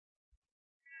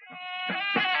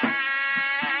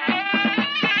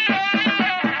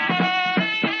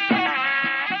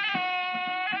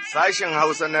Sashen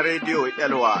Hausa na Rediyo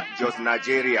Elwa Jos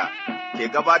Nigeria ke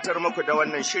gabatar muku da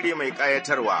wannan shiri mai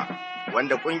ƙayatarwa,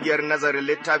 wanda ƙungiyar nazarin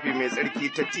littafi mai tsarki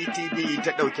ta TTD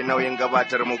ta ɗauki nauyin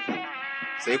gabatar muku.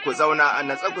 Sai ku zauna a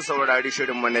natsa ku saurari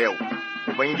shirinmu na yau,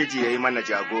 Ubangiji ya yi mana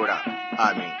jagora.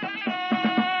 Amin.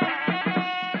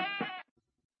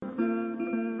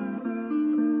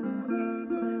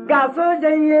 Ga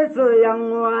sojan Yesu yan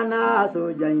uwana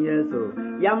sojan Yesu,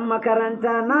 yan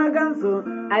makaranta na gansu,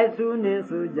 ai su ne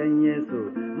sojan Yesu,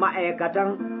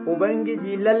 ma'aikatan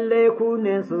Ubangiji lalle ku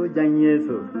ne sojan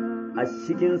Yesu, a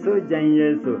cikin sojan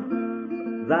Yesu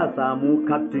za samu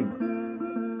captain,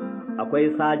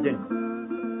 akwai sergeant,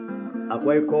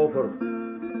 akwai kofur,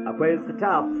 akwai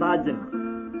staff sergeant,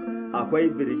 akwai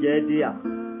brigadier,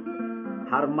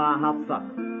 har ma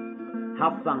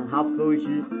hafsan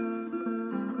hafsoshi.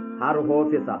 Har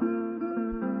officer,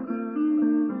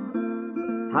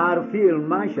 har field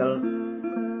marshal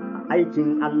aikin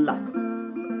Allah.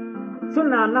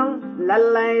 Suna nan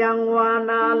lallai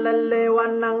yanwana lalle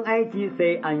wannan aiki sai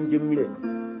an jimre,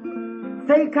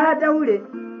 sai ka daure,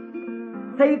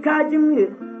 sai ka jimre.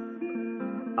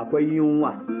 Akwai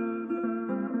yunwa,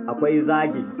 akwai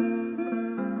zagi,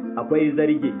 akwai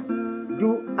zargi,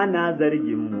 duk ana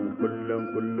zargin mu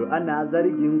kullum ana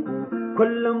zargin ku.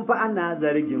 Kullum fa ana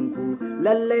zargin ku,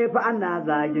 lalle fa ana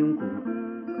zagin ku,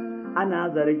 ana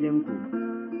zargin ku,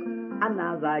 ana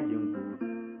zagin ku.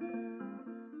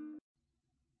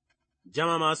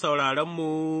 Jama'a sauraronmu,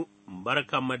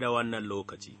 barkanmu da wannan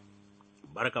lokaci,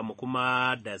 barkanmu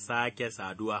kuma da sake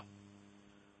saduwa,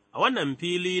 a wannan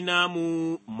fili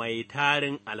namu mai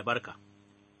tarin albarka,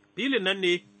 filin nan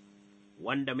ne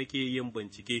wanda muke yin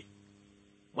bincike.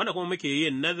 Wanda kuma muke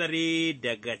yin nazari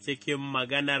daga cikin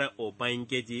maganar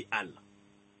Ubangiji Allah,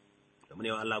 domin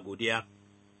yawan Allah godiya,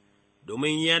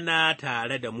 domin yana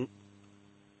tare da mu.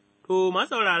 To,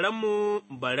 masauraranmu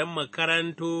bari mu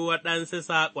karanto waɗansu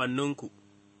saƙonninku,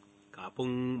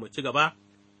 kafin mu ci gaba,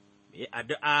 mu yi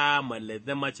addu'a mu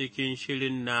zama cikin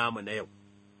shirin namu na yau.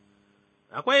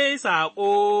 Akwai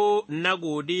saƙo na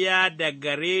godiya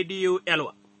daga Rediyo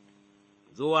Elwa,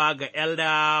 zuwa ga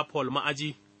Elda Paul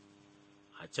Ma'aji.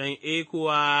 A can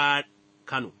Ekuwa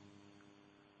Kano,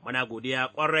 muna godiya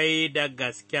ƙwarai da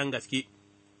gasken gaske,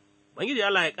 Bangiji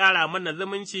Allah ya ƙara mana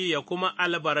zumunci ya kuma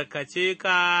albarkace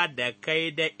ka da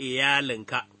kai da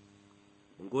iyalinka,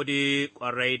 gode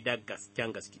ƙwarai da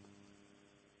gasken gaske,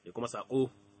 da kuma saƙo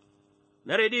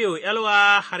na Rediyo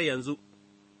Yalwa har yanzu,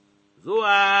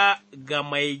 zuwa ga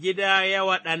mai gida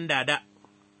yawa ɗan dada,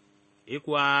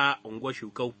 Ekuwa unguwar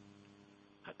Shukau,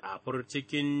 a ƙafur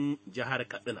cikin jihar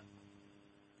Katsina.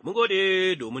 Mun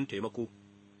gode domin taimako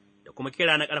da kuma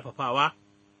kira na ƙarfafawa,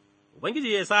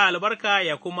 Ubangiji ya sa albarka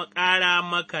ya kuma ƙara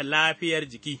maka lafiyar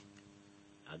jiki,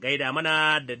 a gaida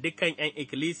mana da dukan ’yan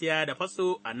ikkilisiya da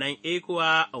faso a nan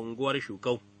Ekuwa a unguwar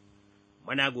Shukau,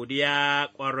 muna godiya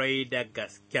ƙwarai da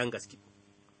gasken gaske.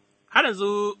 Har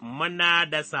yanzu muna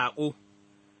da saƙo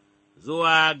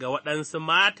zuwa ga waɗansu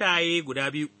mataye guda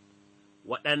biyu,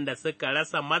 waɗanda suka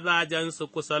rasa mazajensu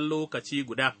kusan lokaci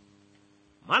guda.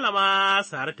 Malama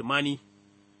Saratu Mani,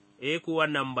 kuwa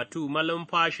nan batu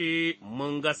malumfashi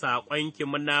mun ga saƙonki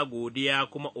muna godiya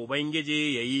kuma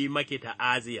Ubangiji ya yi maki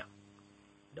ta'aziya,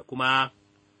 da kuma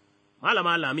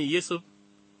Malama Lami Yusuf,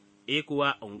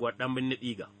 kuwa unguwar ɗan birnin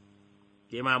ɗiga,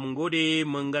 ke ma mun gode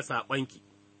mun ga saƙonki,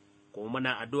 kuma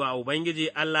muna addu'a Ubangiji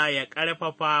Allah ya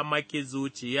ƙarfafa maki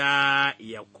zuciya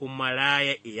ya kuma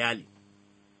raya iyali,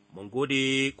 mun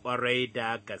gode ƙwarai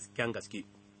da gasken gaske.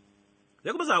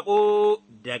 Sai kuma saƙo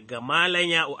daga Malam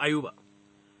Ya'u Ayuba,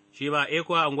 shi ba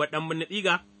ekuwa unguwar ɗan birnin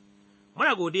ɗiga,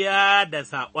 muna godiya da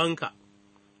saƙonka,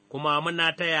 kuma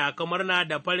muna taya ka murna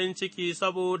da farin ciki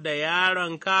saboda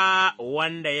yaronka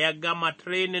wanda ya gama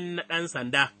training na ɗan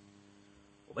sanda.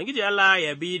 Ubangiji Allah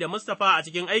ya bi da Mustapha a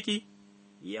cikin aiki,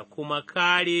 ya kuma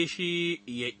kare shi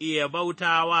ya iya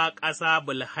bautawa ƙasa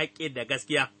bulhaƙi da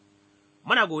gaskiya.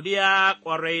 Muna godiya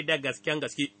ƙwarai da gasken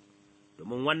gaske.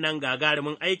 Domin wannan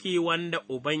gagarumin aiki wanda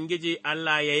Ubangiji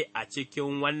Allah ya yi a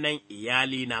cikin wannan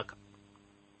iyali naka,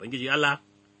 Ubangiji Allah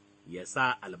ya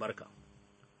sa albarka.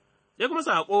 Sai kuma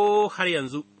saƙo har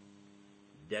yanzu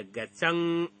daga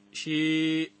can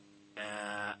shi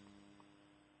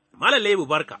Malam Lebu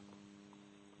Barka,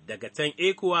 daga can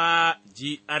Ekuwa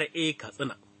GRA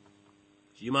Katsina,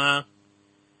 shi ma,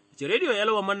 ce Rediyo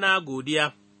Yalwa mana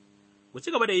godiya. Ku ci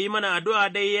gaba da yi mana addu'a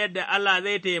dai yadda Allah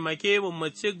zai taimake mu mu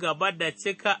ci gaba da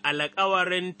cika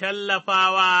alkawarin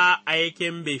tallafawa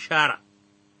aikin bishara.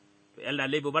 To, ’yan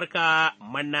lalibu barka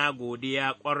mana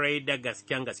godiya ƙwarai da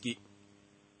gasken gaske,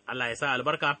 Allah ya sa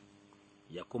albarka,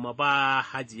 ya kuma ba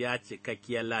Hajiya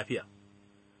cikakkiyar lafiya.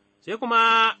 sai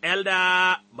kuma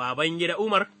Elda Babangida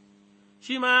Umar,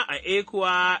 shi ma a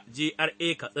Ekuwa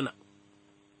GRA Katsina.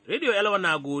 Rediyo Elwa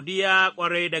na godiya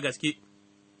ƙwarai da gaske,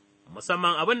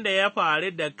 musamman abin da ya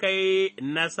faru da kai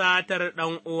na satar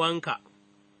ɗan uwanka,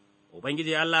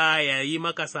 Ubangiji Allah ya yi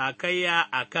maka sakayya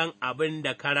a kan abin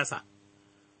da ka rasa.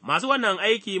 Masu wannan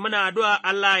aiki muna addu'a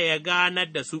Allah ya ganar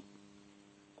da su,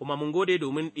 kuma mun gode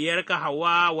domin ɗiyarka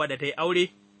Hauwa wadda ta yi aure,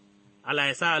 Allah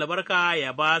ya sa albarka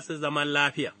ya ba su zaman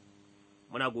lafiya.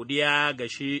 Muna godiya ga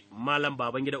shi Malam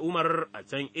Babangida Umar a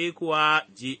can Ekuwa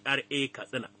GRA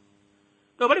Katsina.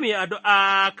 To, bari mu yi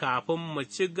addu'a kafin mu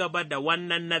ci gaba da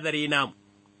wannan nazari namu.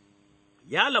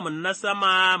 Ya lamun na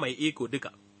sama mai iko duka,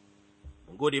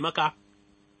 mun gode maka,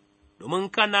 domin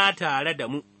kana tare da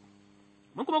mu,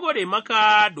 mun kuma gode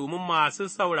maka domin masu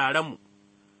sauraronmu,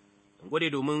 mun gode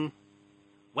domin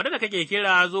waɗanda kake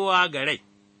kira zuwa ga rai,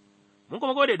 mun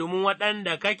kuma gode domin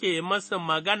waɗanda kake masu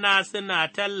magana suna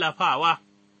tallafawa,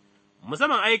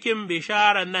 musamman aikin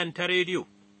bisharar nan ta rediyo.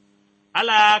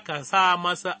 Allah ka sa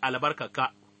masa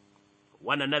albarkaka,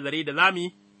 wannan nazari da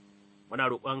zami, muna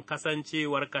roƙon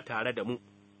kasancewarka tare da mu,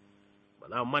 ba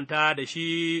za mu manta da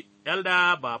shi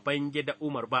Elda Babangida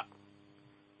Umar ba,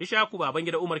 Ishaku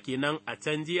Babangida Umar kenan a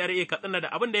can GRA Katsina da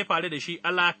abin da ya faru da shi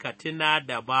Allah ka tuna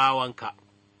da bawanka,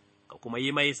 ka kuma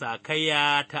yi mai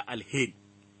sakayya ta alheri.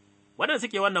 Waɗanda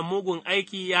suke wannan mugun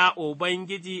aiki ya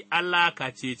Ubangiji Allah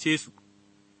ka cece su,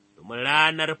 domin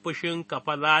ranar fushinka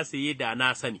fa za su yi da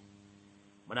na sani.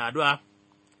 Muna addu'a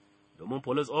domin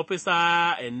police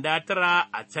officer Indatara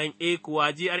a can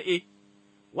Ekuwa GRA,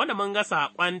 wanda mun ga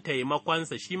saƙon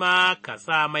taimakonsa shi ma ka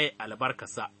sa mai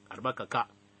albarkaka.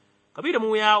 Ka bi da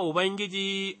mu ya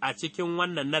Ubangiji a cikin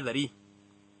wannan nazari,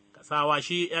 ka sawa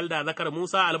shi Elda Zakar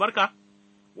Musa albarka,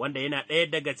 wanda yana ɗaya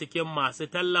daga cikin masu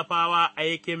tallafawa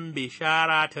aikin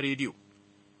bishara ta rediyo.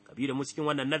 Ka bi da mu cikin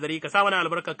wannan nazari, ka sa wani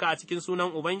albarkaka a cikin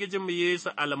sunan Ubangijinmu Yesu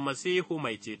Almasihu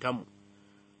mai cetonmu.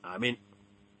 Amin.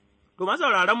 To,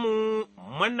 masauraranmu,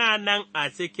 muna nan a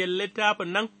cikin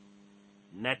littafin nan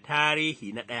na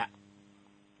Tarihi na ɗaya,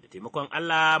 da taimakon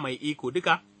Allah mai iko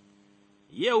duka,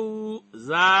 yau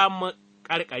za mu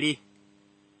ƙarƙare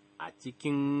a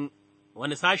cikin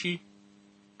wani sashi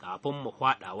kafin mu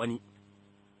faɗa wani.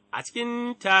 A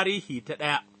cikin Tarihi ta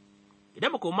ɗaya,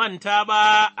 idan ba ku manta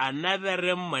ba a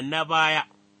nazarinmu na baya,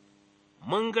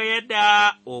 mun ga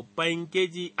yadda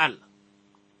Ubangiji Allah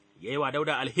ya yi wa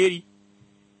Dauda alheri,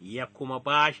 ya kuma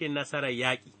ba shi nasarar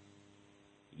yaƙi,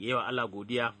 ya yi wa Allah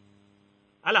godiya,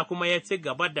 Allah kuma ya ci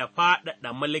gaba da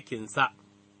faɗaɗa mulkinsa,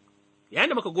 yayin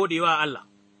da muka gode wa Allah,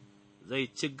 zai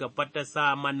ci gaba da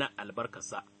sa mana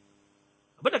albarkarsa.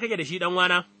 Abin da kake da shi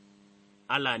ɗanwana,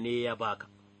 Allah ne ya baka,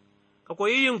 ka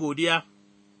koyi yin godiya,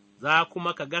 za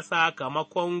kuma ka ga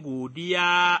sakamakon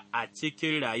godiya a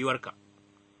cikin rayuwarka,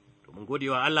 domin gode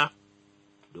wa Allah,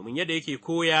 domin yadda yake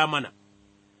koya mana.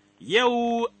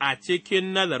 Yau a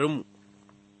cikin nazarinmu,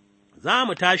 za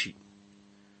mu tashi,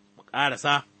 mu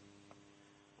ƙarasa,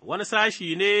 wani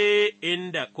sashi ne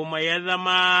inda kuma ya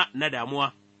zama na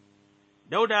damuwa,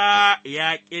 Dauda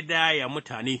ya ƙidaya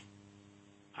mutane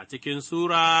a cikin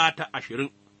Sura ta 20,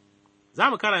 za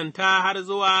mu karanta har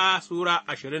zuwa Sura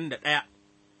 21,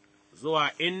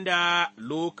 zuwa inda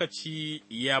lokaci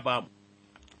ya bamu.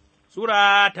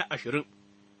 Sura ta 20.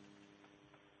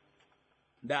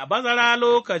 Da bazara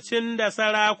lokacin da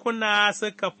sarakuna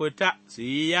suka fita su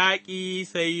yi yaƙi,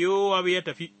 sai Yowab ya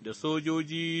tafi da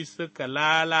sojoji suka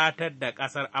lalatar da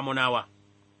ƙasar Ammonawa,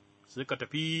 suka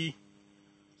tafi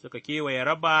suka kewaye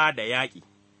Raba da yaƙi,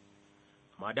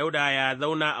 amma Dauda ya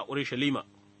zauna a Urushalima,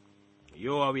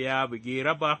 Yowab ya bugi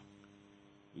Raba,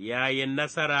 ya yi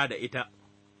nasara da ita,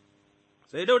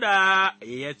 sai Dauda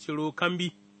ya ciro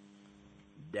kambi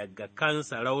daga kan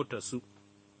sarautarsu.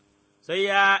 Sai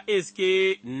ya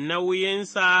iske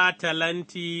nauyinsa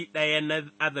talenti ɗaya na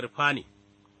azurfa ne,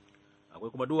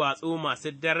 akwai kuma duwatsu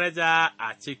masu daraja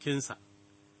a cikinsa.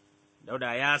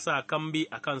 Dauda ya sa kambi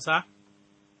a kansa,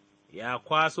 ya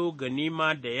kwaso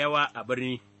ganima da yawa a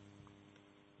birni,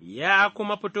 ya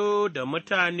kuma fito da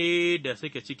mutane da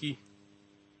suke ciki,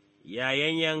 ya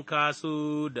yanyanka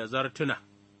su da zartuna,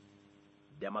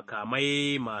 da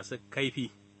makamai masu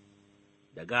kaifi,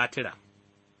 da gatira.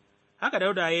 Haka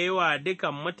Dauda ya yi wa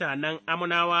dukan mutanen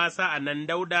Ammonawa, sa'an nan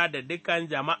Dauda da dukan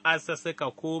jama'arsa suka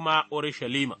koma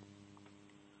Urushalima.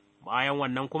 Bayan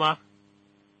wannan kuma,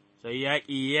 sai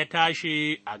yaƙi ya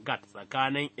tashi a Gat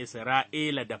tsakanin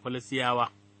Isra'ila da Filistiyawa,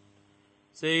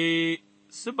 sai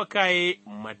Sibekai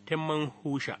mutumin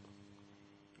Husha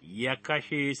ya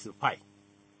kashe Sifai,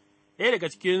 ɗaya daga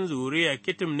cikin zuriyar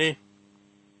Kittim ne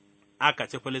aka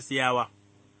ci Filistiyawa,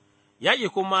 yaƙi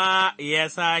kuma ya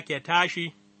sake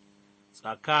tashi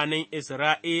tsakanin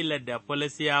Isra'ila da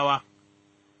Filistiyawa,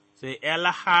 sai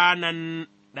Elhanan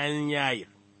ɗan Yayir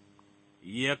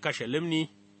ya kashe Limni,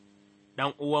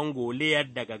 ɗan uwan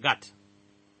Goliyat daga Gat,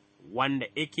 wanda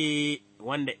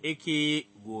ike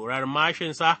gorar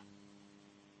mashinsa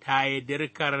ta yi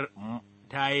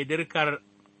dirkar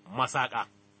masaƙa.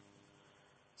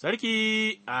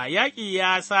 Sarki a yaƙi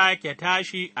ya sake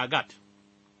tashi a Gat,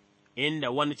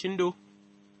 inda wani cindo,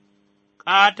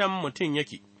 ƙaton mutum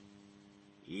yake,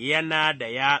 yana da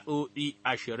yatsotsi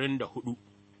 24,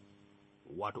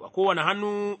 wato, a kowane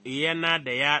hannu yana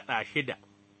da yatsa 6,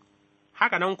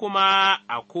 haka nan kuma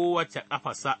a kowace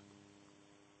ƙafarsa,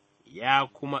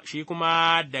 shi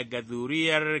kuma daga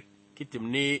zuriyar Kittim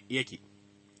ne yake,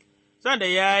 sanda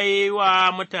ya yi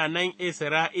wa mutanen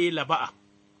Isra'ila ba'a,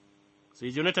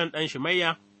 sai Jonatan ɗan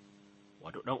Shimayya,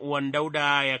 wato, ɗan'uwan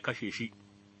Dauda ya kashe shi.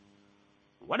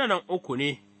 Waɗannan uku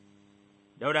ne,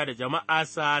 Dauda da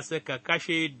jama'arsa suka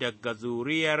kashe daga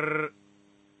zuriyar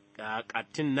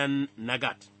ƙatin nan na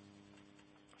Gat.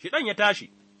 Shiɗan ya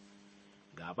tashi,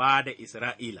 gaba da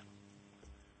Isra'ila,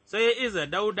 sai ya iza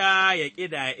Dauda ya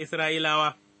ƙidaya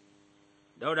Isra'ilawa.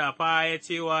 Dauda fa ya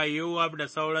ce wa Yowab da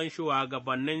sauran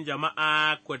shugabannin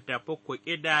jama'a, ku tafi ku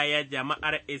ƙidaya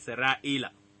jama'ar Isra'ila,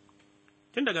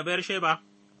 tun daga Beersheba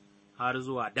har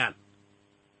zuwa Dan,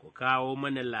 ku kawo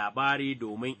mani labari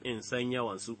domin in san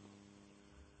yawansu.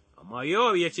 Amma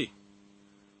Yowab ya ce,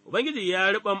 Ubangiji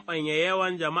ya riɓanɓanya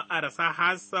yawan jama'arsa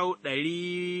har sau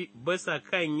 100 bisa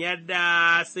kan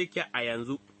yadda suke a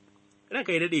yanzu,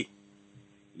 ranka yi daɗe,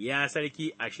 ya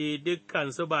sarki, ashe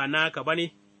dukkansu ba naka ba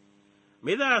ne,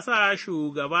 me za sa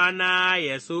shugabana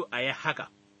ya so a yi haka,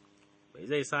 me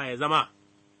zai sa ya zama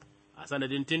a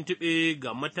sanadin tuntuɓe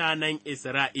ga mutanen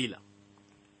Isra'ila.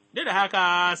 Duk da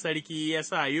haka sarki ya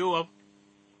sa Yowab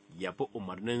ya fi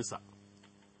umarninsa,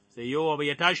 sai Yowab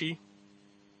ya tashi,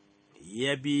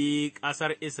 ya bi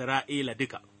ƙasar Isra'ila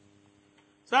duka,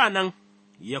 sa'an nan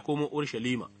ya kuma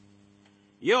Urshalima.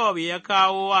 Yowab ya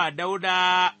kawo wa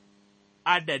Dauda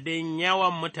adadin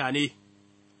yawan mutane,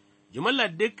 jimillar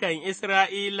dukan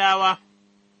Isra'ilawa,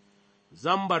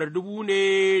 zambar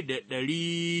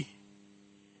 1,100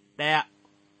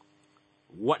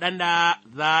 waɗanda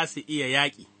za su iya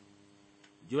yaƙi,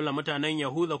 jimillar mutanen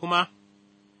Yahuda kuma,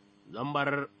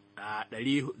 zambar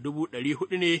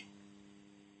 400 ne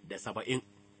da 70,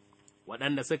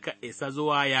 waɗanda suka isa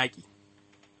zuwa yaƙi,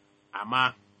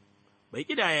 amma bai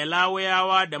ƙidaya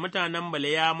Lawiyawa da mutanen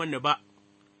Bilyaminu ba,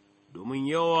 domin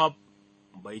Yowab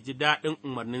bai ji daɗin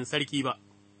umarnin sarki ba,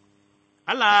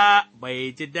 Allah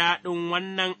bai ji daɗin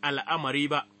wannan al'amari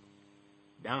ba,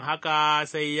 don haka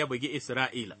sai ya bugi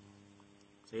Isra'ila.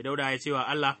 Sai Dauda ya ce wa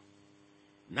Allah,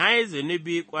 Na yi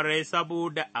zunubi ƙwarai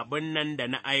saboda abin nan da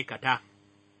na aikata,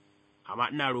 amma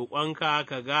ina roƙonka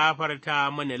ka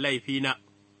gafarta mini laifina,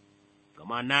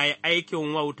 gama na yi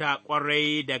aikin wauta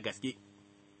ƙwarai da gaske.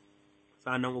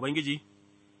 Sa'an Ubangiji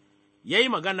ya yi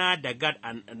magana da Gad,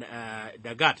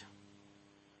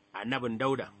 annabin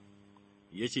Dauda,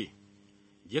 ya ce,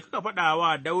 Je ka faɗa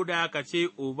wa Dauda ka ce,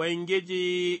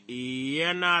 Ubangiji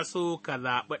yana so ka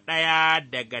zaɓi ɗaya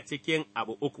daga cikin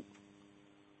abu 3,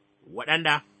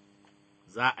 waɗanda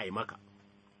za a yi maka.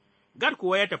 Gad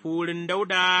kuwa ya tafi wurin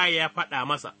Dauda ya faɗa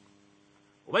masa,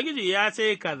 Ubangiji ya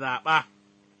ce ka zaɓa,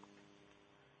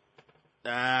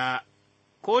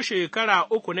 ko shekara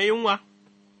 3 na yunwa,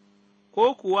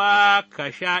 ko kuwa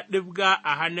ka sha ɗibga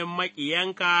a hannun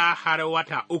maƙiyanka har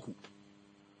wata 3,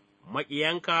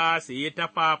 maƙiyanka su yi ta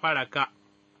fafaraka,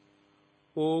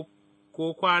 ko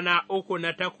kwana 3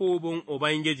 na takobin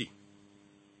Ubangiji,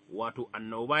 wato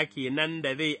annoba kenan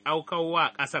da zai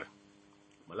aukawa ƙasar,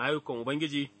 mala'ikan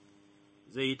Ubangiji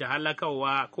zai yi ta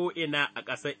halakawa ko'ina a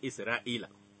ƙasar Isra'ila.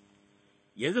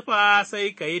 Yanzu fa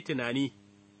sai ka yi tunani,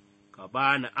 ka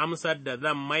ba ni amsar da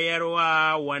zan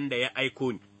mayarwa wanda ya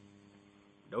aiko ni.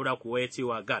 Dauda kuwa ya ce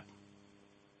wa Gad,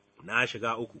 Na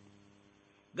shiga uku,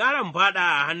 garan faɗa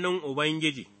a hannun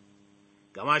Ubangiji,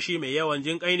 gama shi mai yawan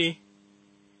jinƙai ne,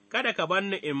 kada ka bar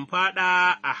ni in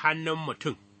faɗa a hannun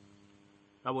mutum.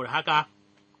 Saboda haka,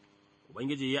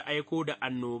 Ubangiji ya aiko da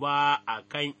annoba a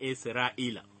kan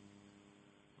Isra'ila,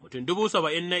 mutum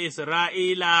 70,000 na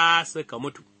Isra'ila suka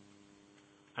mutu,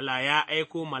 Allah ya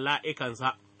aiko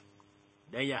mala'ikansa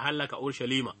don ya hallaka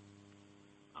Urshalima,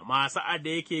 amma sa'ad da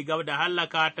yake gab da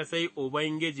hallaka ta sai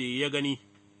Ubangiji ya gani,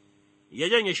 ya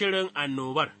janye shirin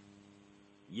annobar,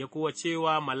 ya kuwa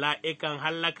cewa mala'ikan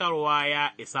hallakarwa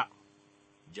ya isa,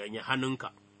 janye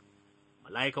hannunka.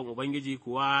 Mala'ikan Ubangiji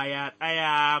kuwa ya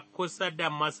tsaya kusa da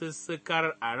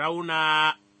masussukar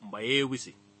Arauna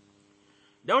Bayebuse.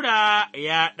 Dauda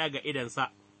ya ɗaga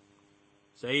idansa,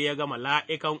 sai ya ga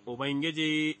mala'ikan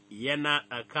Ubangiji yana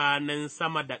tsakanin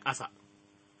sama da ƙasa,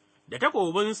 da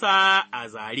takobinsa a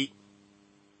zare,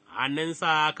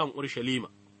 hannunsa kan Urshalima.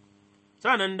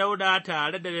 Sa'an Dauda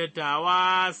tare da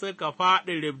dattawa suka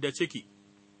faɗi ribda ciki,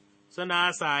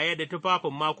 suna saye da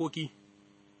tufafin makoki.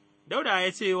 Dauda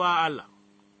ya ce wa Allah,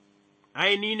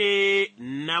 Ai, ni ne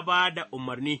na ba da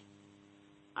umarni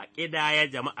a ƙidaya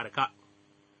jama'arka,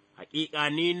 hakika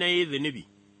ni na yi zunubi,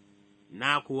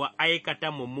 na kuwa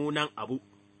aikata mummunan abu,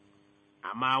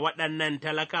 amma waɗannan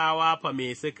talakawa fa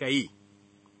me suka yi,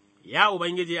 ya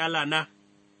Ubangiji Allah na,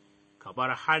 ka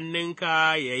bar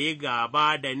hannunka ya yi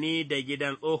gaba da ni da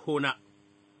gidan tsohona,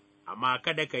 amma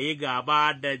kada ka yi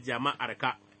gaba da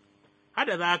jama'arka,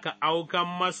 hada za ka aukan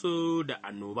masu da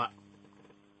annoba.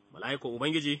 Mala'ikun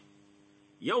Ubangiji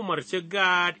ya umarci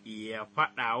Gad ya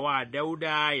faɗa wa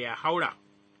Dauda ya haura,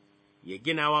 ya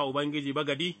gina wa Ubangiji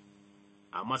bagadi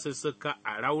a masussuka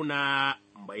a rauna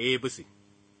Bayebisi.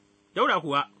 Dauda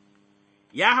kuwa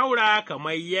ya haura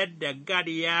kamar yadda Gad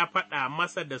ya faɗa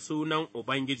masa da sunan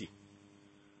Ubangiji.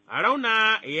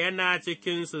 Arauna yana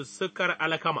cikin sussukar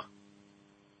alkama,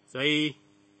 sai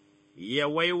ya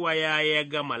waiwaya ya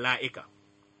ga mala'ika,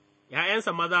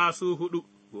 ’ya'yansa maza su huɗu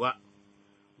kuwa,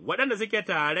 waɗanda suke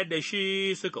tare da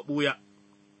shi suka ɓuya,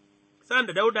 sa'an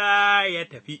da Dauda ya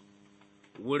tafi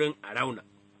wurin Arauna.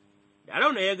 Da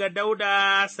Arauna ya ga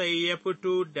Dauda sai ya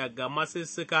fito daga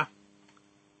masussuka,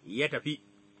 ya tafi,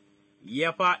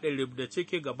 ya faɗi ribda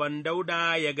ciki gaban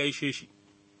Dauda ya gaishe shi,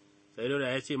 sai Dauda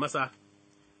ya ce masa,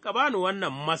 Ka bani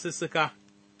wannan masussuka,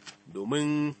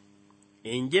 domin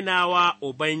in gina wa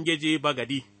Ubangiji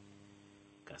bagadi,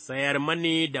 ka sayar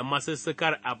mani da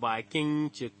masussukar a bakin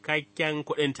cikakken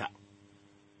kuɗinta,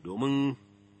 domin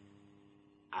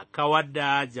a kawar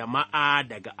da jama'a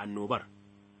daga annobar.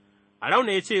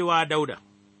 Arauna ya ce wa Dauda,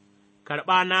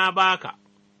 Karɓa na baka,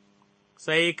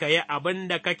 sai ka yi abin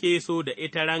da kake so da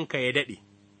ita ranka ya daɗe,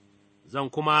 zan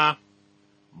kuma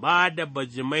ba da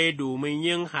bajimai domin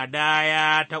yin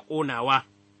hadaya ta ƙonawa,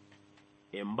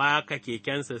 in ba ka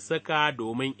keken sussuka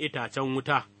domin itacen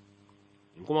wuta,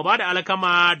 in kuma ba da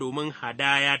alkama domin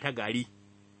hadaya ta gari,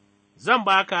 zan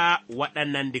ba ka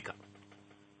waɗannan duka.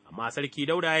 Amma sarki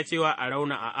Dauda ya ce wa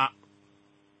Arauna, A'a,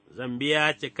 zan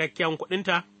biya cikakken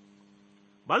kuɗinta,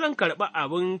 ba zan karɓi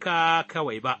abinka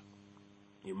kawai ba,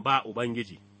 in ba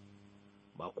Ubangiji.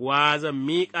 Ba kuwa zan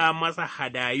miƙa masa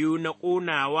hadayu na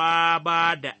ƙonawa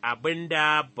ba da abin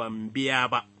da ban biya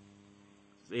ba,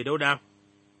 sai Dauda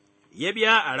ya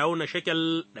biya Arauna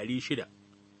shekel 600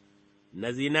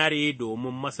 na zinari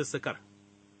domin masussukar,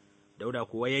 Dauda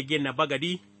kuwa ya gina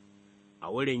bagadi, a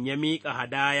wurin ya miƙa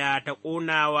hadaya ta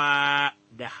ƙonawa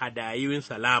da hadayun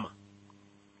salama,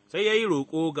 sai ya yi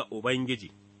roƙo ga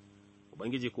Ubangiji.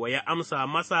 Ubangiji kuwa ya amsa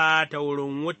masa ta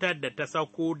wurin wutar da ta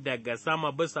sauko daga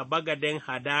sama bisa bagadin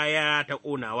hadaya ta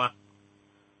ƙonawa.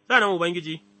 Sannan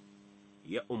Ubangiji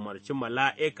ya umarci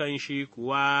mala'ikan shi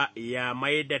kuwa ya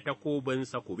mai da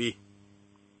takobinsa kube,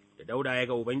 da Dauda ya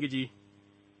ga Ubangiji,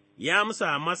 ya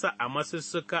amsa masa a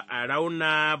masussuka a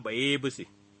rauna Bayebisi,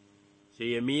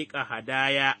 sai ya miƙa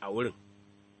hadaya a wurin,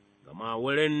 gama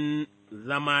wurin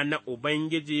zama na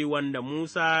Ubangiji wanda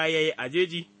Musa ya yi a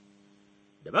jeji,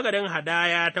 da bagaden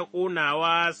hadaya ta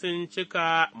ƙonawa sun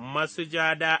cika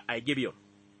masujada a Gibeon.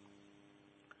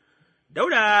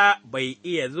 Dauda bai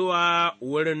iya zuwa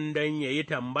wurin don ya yi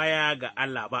tambaya ga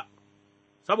Allah ba,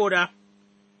 saboda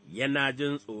yana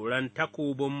jin tsoron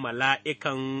takobin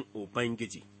mala'ikan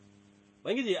Ubangiji.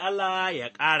 Ubangiji Allah ya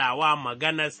ƙara wa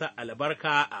maganarsa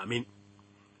albarka, amin.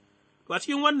 To, a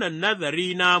cikin wannan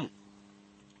nazari namu,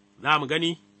 za mu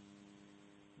gani,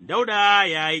 Dauda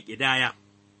ya yi ƙidaya.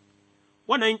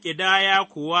 Wannan ƙidaya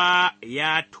kuwa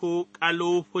ya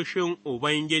toƙalo fushin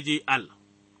Ubangiji Allah,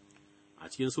 a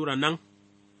cikin Suran nan,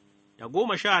 ta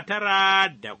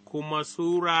 19 da kuma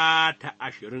Sura ta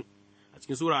 20, a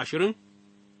cikin Sura 20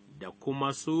 da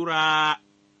kuma Sura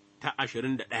ta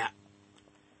 21.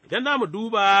 Idan za mu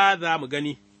duba za mu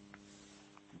gani,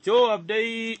 Jowab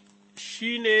dai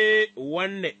shi ne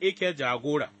wanda ike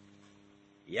jagora,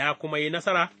 ya kuma yi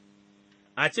nasara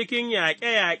a cikin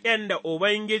yaƙe-yaƙen da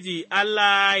Ubangiji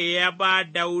Allah ya ba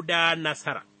Dauda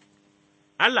nasara.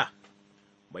 Allah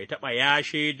bai taɓa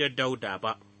yashe da Dauda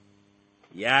ba,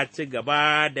 ya ci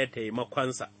gaba da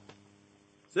taimakonsa.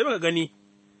 Sai muka gani,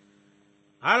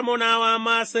 Harmonawa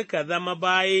ma suka zama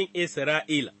bayin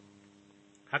Isra'ila,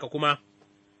 haka kuma,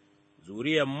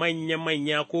 zuriyar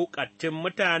manya-manya ko ƙattun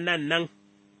mutanen nan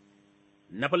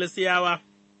na Filistiyawa,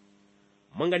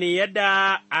 mun gani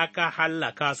yadda aka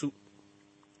hallaka su.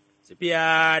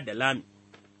 Sifiya da Lami,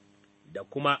 da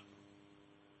kuma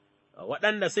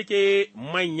waɗanda suke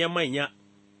manya-manya,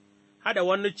 hada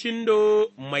wani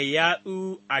cindo mai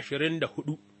yatsu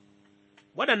 24,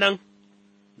 waɗannan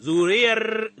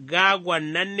zuriyar Gagon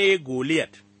nan ne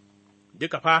Goliyat,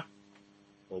 duka fa,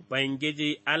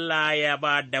 Ubangiji Allah ya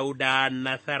ba Dauda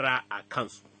nasara a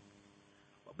kansu,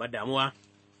 babbar damuwa.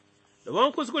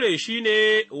 Domin kuskure shi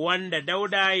ne wanda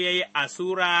Dauda ya yi a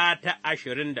Sura ta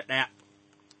 21,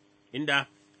 inda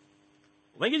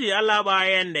Ubangiji Allah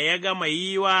bayan da ya gama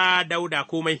yi wa Dauda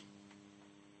komai,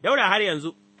 Dauda har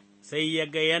yanzu sai ya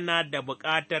ga yana da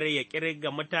bukatar ya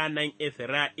ƙirga mutanen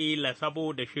Isra'ila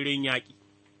saboda shirin yaƙi,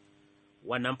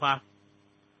 wannan fa,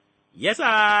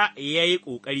 yasa ya yi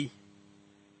ƙoƙari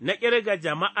na ƙirga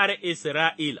jama'ar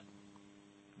Isra'ila,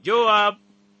 Jowab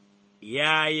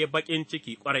ya yi baƙin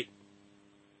ciki ƙwarai.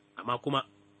 Amma kuma,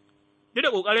 duk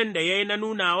da ƙoƙarin da ya yi na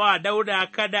nuna wa Dauda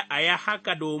kada a yi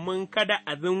haka domin kada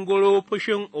a zunguro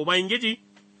fushin Ubangiji,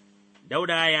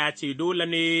 Dauda ya ce dole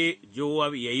ne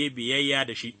Yowab ya yi biyayya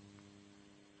da shi,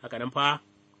 haka nan fa,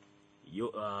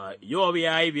 Yowab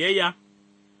ya yi biyayya,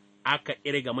 aka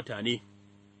ƙirga mutane,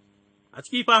 a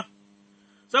ciki fa,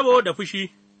 saboda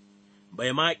fushi,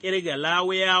 bai ma ƙirga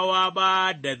Lawiyawa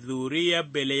ba da zuriyar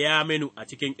Bilyaminu a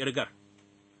cikin ƙirgar,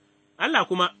 Allah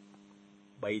kuma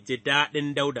bai ji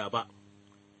daɗin Dauda ba,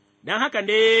 don haka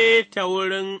ne ta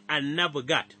wurin annabi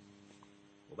Gad,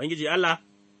 Ubangiji Allah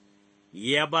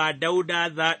ya ba Dauda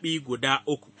zaɓi guda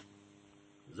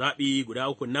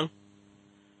uku nan,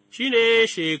 shi ne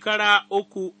shekara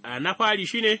uku na fari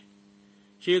shi ne,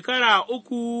 shekara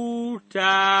uku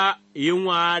ta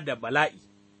yunwa da bala'i,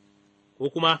 ko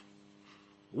kuma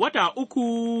wata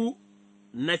uku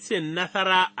na cin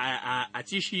nasara a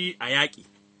ci shi a yaƙi,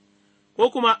 ko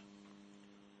kuma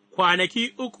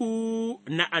kwanaki uku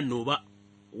na annoba,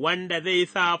 wanda zai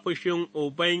sa fushin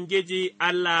Ubangiji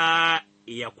Allah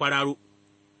ya kwararo.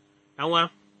 Ɗanwa,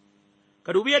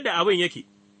 ka dubi yadda abin yake,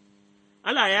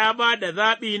 Allah ya ba da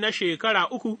zaɓi na shekara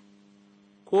uku,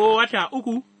 ko wata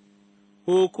uku,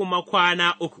 ko kuma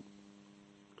kwana uku,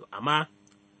 to, amma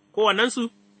kowannensu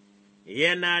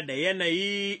yana da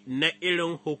yanayi na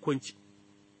irin hukunci.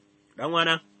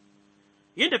 Ɗanwana,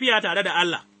 yin tafiya tare da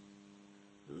Allah,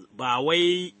 ba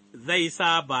wai zai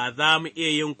sa ba za mu iya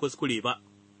yin kuskure ba,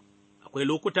 akwai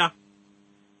lokuta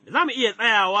da za mu iya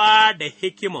tsayawa da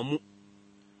hikimanmu,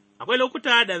 akwai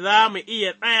lokuta da za mu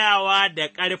iya tsayawa da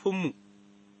ƙarfinmu,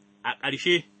 a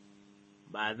ƙarshe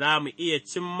ba za mu iya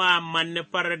cimma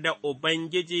manufar da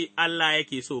Ubangiji Allah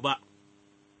yake so ba,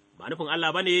 ba nufin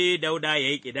Allah ba ne Dauda ya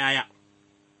yi ƙidaya,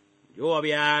 Yowab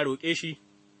ya roƙe shi,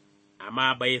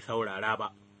 amma bai saurara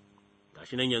ba, ga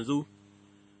shi nan yanzu.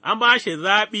 An ba shi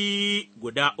zaɓi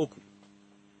guda uku,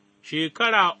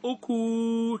 shekara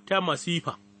uku ta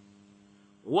masifa,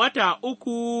 wata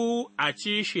uku a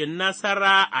ci shi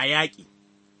nasara a yaƙi,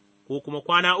 ko kuma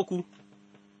kwana uku,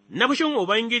 na fushin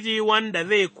Ubangiji wanda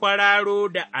zai kwararo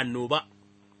da annoba.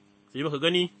 Sai baka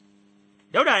gani,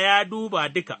 Dauda ya duba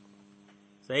duka,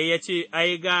 sai ya ce,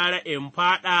 Ai, gara in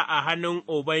faɗa a hannun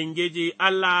Ubangiji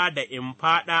Allah da in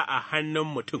faɗa a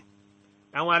hannun mutum,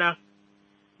 ɗanwana.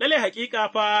 Lalle hakika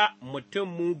fa mutum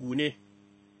mugu ne,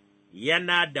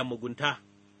 yana da mugunta,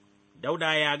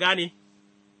 Dauda ya gane,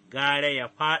 gara ya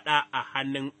faɗa a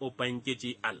hannun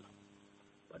Ubangiji Allah,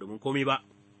 ba domin komi ba,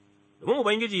 domin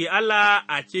Ubangiji Allah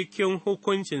a cikin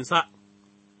hukuncinsa,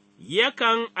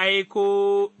 yakan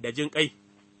aiko da jinƙai,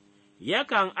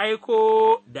 yakan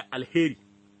aiko da alheri,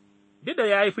 duk da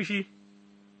ya yi fushi,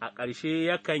 a ƙarshe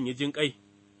yakan yi jinƙai,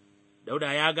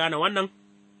 Dauda ya gane wannan.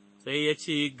 Sai ya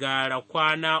ce, Gara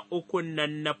kwana ukun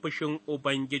nan na fushin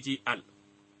Ubangiji Allah.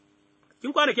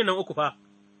 Cikin kwanakin nan uku fa,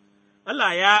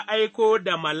 Allah ya aiko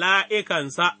da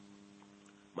mala'ikansa,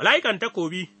 mala'ikan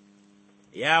takobi,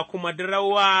 ya kuma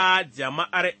dirawa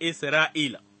jama'ar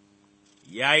Isra'ila,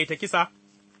 ya yi ta kisa,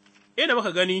 inda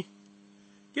muka gani,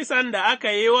 kisan da aka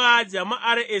yi wa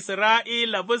jama'ar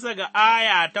Isra'ila bisa ga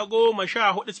aya ta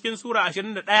 14 cikin Sura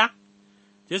 21.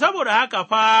 Sai saboda haka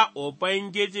fa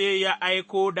Ubangiji ya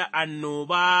aiko da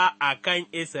annoba a kan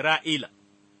Isra'ila,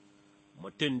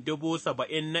 mutum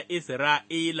 70,000 na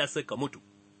Isra'ila suka mutu,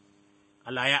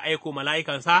 Allah ya aiko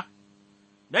mala'ikansa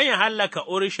don ya hallaka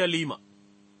Urushalima,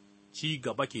 ci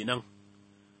gaba kenan.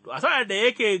 To, a sa'ad da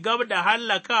yake gab da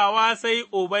hallakawa sai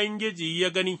Ubangiji ya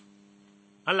gani,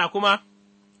 Allah kuma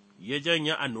ya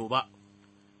janya annoba,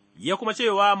 ya kuma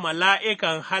cewa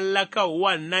mala'ikan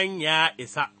hallakawan nan ya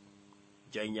isa.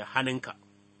 Janya hannunka,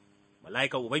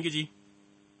 mala'ikan Ubangiji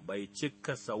bai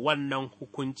cikasa wannan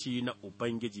hukunci na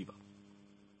Ubangiji ba,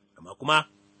 amma kuma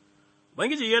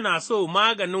Ubangiji yana so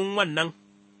maganin wannan,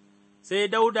 sai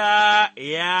Dauda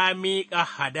ya miƙa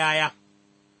hadaya,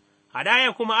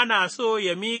 hadaya kuma ana so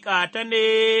ya miƙa ta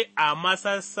ne a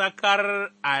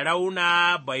masassakar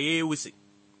Arauna Bayewuse,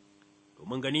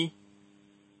 domin gani,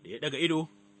 da ya ɗaga ido,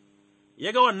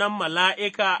 ya ga wannan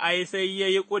mala'ika ai sai ya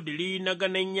yi ƙuduri na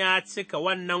ganin ya cika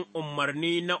wannan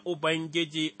umarni na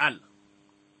Ubangiji Allah,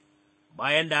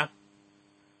 bayan da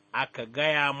aka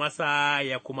gaya masa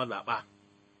ya kuma zaɓa.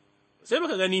 Sai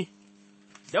muka gani,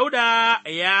 Dauda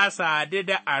ya sadu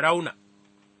da Arauna,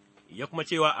 ya kuma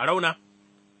cewa Arauna,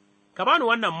 ka bani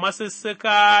wannan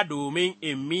masussuka domin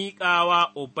in miƙa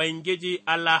wa Ubangiji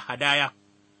Allah hadaya,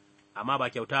 amma ba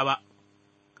kyauta ba,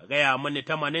 ka gaya mini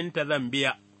tamaninta zan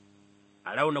biya.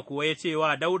 Arauna kuwa ya ce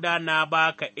wa Dauda, na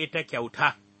baka ita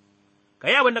kyauta, ka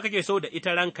yi abin da kake so da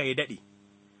ita ranka ya daɗe,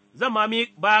 zan ma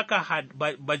baka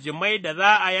bajimai da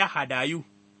za a yi hadayu,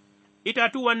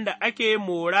 itatuwan da ake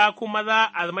mora kuma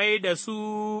za a mai da su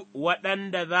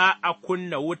waɗanda za a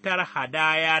kunna wutar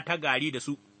hadaya ta gari da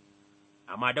su.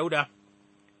 Amma Dauda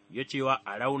ya ce wa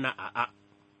Arauna, a'a,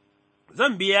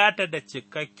 zan biya ta da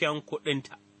cikakken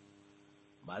kuɗinta,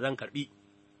 ba zan karɓi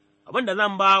abin da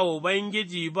zan ba wa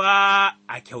Ubangiji ba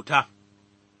a kyauta,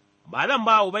 ba zan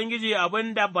ba wa Ubangiji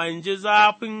abin da ban ji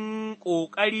zafin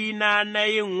ƙoƙarina na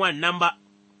yin wannan ba.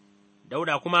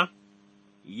 Dauda kuma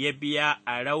ya biya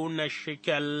Arauna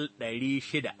shekel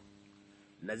 600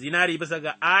 na zinari bisa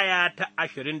ga aya ta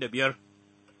 25,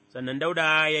 sannan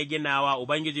Dauda ya gina wa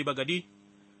Ubangiji bagadi,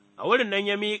 a wurin nan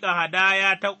ya miƙa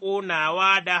hadaya ta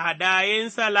ƙonawa da hadayin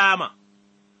salama,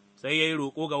 sai ya yi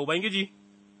roƙo ga Ubangiji,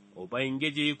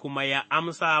 Ubangiji kuma ya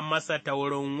amsa masa ta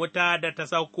wurin wuta da ta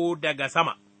sauko daga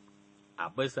sama, a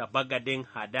bisa bagadin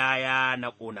hadaya na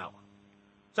ƙonawa.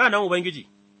 Sa'an Ubangiji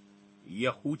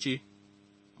ya huce,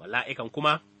 mala'ikan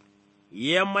kuma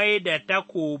ya mai da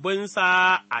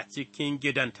takobinsa a cikin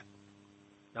gidanta.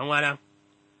 Ɗanwana,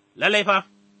 lallai fa,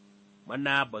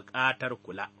 muna buƙatar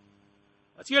kula,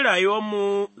 a cikin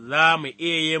rayuwarmu za mu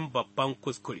iya yin babban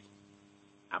kuskure,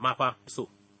 amma fa so,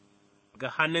 ga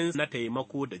hannun na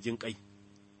taimako da jinƙai,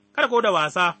 kada ko da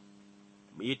wasa,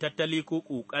 mu yi tattali ko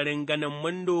ƙoƙarin ganin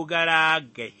mun dogara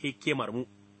ga hikimarmu,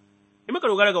 in muka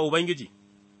dogara ga Ubangiji,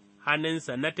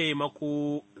 hannunsa na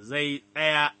taimako zai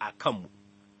tsaya a kanmu,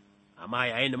 amma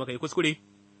yayin da muka yi kuskure,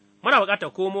 muna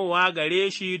bukatar komowa gare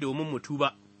shi domin mu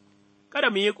tuba, kada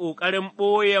mu yi ƙoƙarin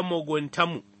ɓoye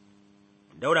muguntanmu,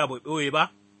 Dauda bai ɓoye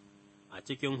ba, a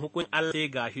cikin hukun Allah sai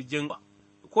ga shi jin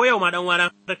ko yau ma ɗan wana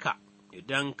ka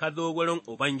idan ka zo wurin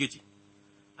Ubangiji,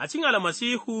 a cikin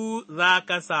almasihu za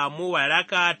ka samu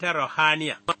waraka ta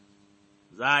ruhaniya,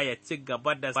 za ya ci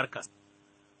gaba da barkas.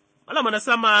 Malama na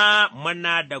sama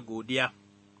mana da godiya,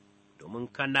 domin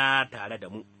kana tare da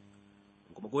mu,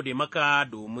 kuma gode maka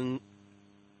domin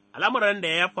al'amuran da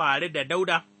ya faru da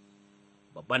Dauda,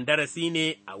 babban darasi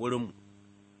ne a wurinmu,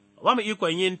 ba mu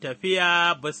ikon yin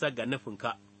tafiya bisa ga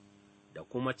nufinka, da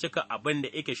kuma cika abin da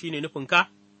yake shi ne nufinka,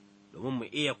 domin mu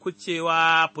iya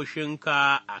kucewa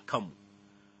fushinka a kanmu,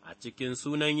 a cikin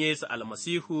sunan Yesu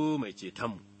almasihu mai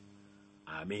cetonmu.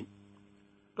 Amin.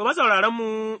 To,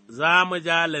 masauraranmu za mu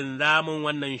ja linzamin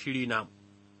wannan shiri namu,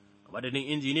 a madadin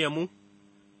injiniyanmu,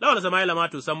 Lawal Sama'ila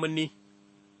Matu Sambunni,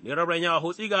 ni rabran yawa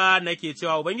Hotsiga nake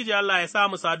cewa Ubangiji Allah ya sa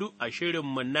mu sadu a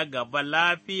shirinmu na gaba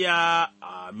lafiya.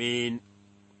 Amin.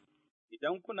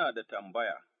 Idan kuna da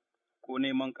tambaya ko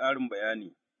neman ƙarin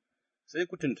bayani, sai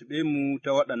ku tuntuɓe mu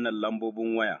ta waɗannan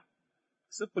lambobin waya,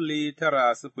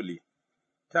 09099882827,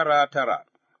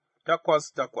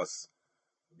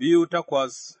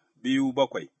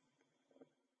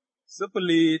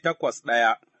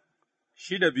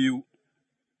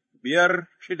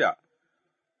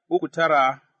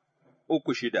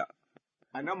 081-62-56-3936.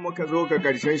 A nan muka zo ga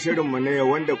ƙarshen shirinmu na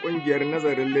yau wanda ƙungiyar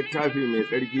nazarin littafi mai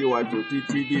tsarki wato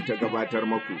TTD ta gabatar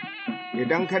maku.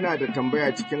 Idan kana da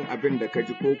tambaya cikin abin da ka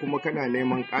ji ko kuma kana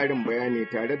neman ƙarin bayani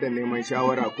tare da neman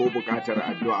shawara ko buƙatar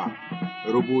addu'a,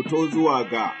 rubuto zuwa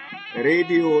ga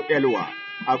Radio Elwa,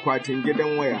 akwatin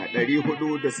gidan waya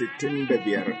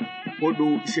 465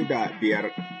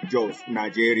 465 Jos,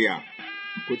 Nigeria.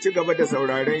 Ku ci gaba da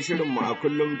sauraron shirinmu a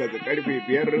kullum daga ƙarfe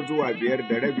 5 zuwa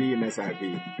 5:30 na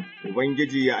safe.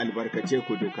 Ubangiji ya albarkace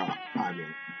ku duka. Amin.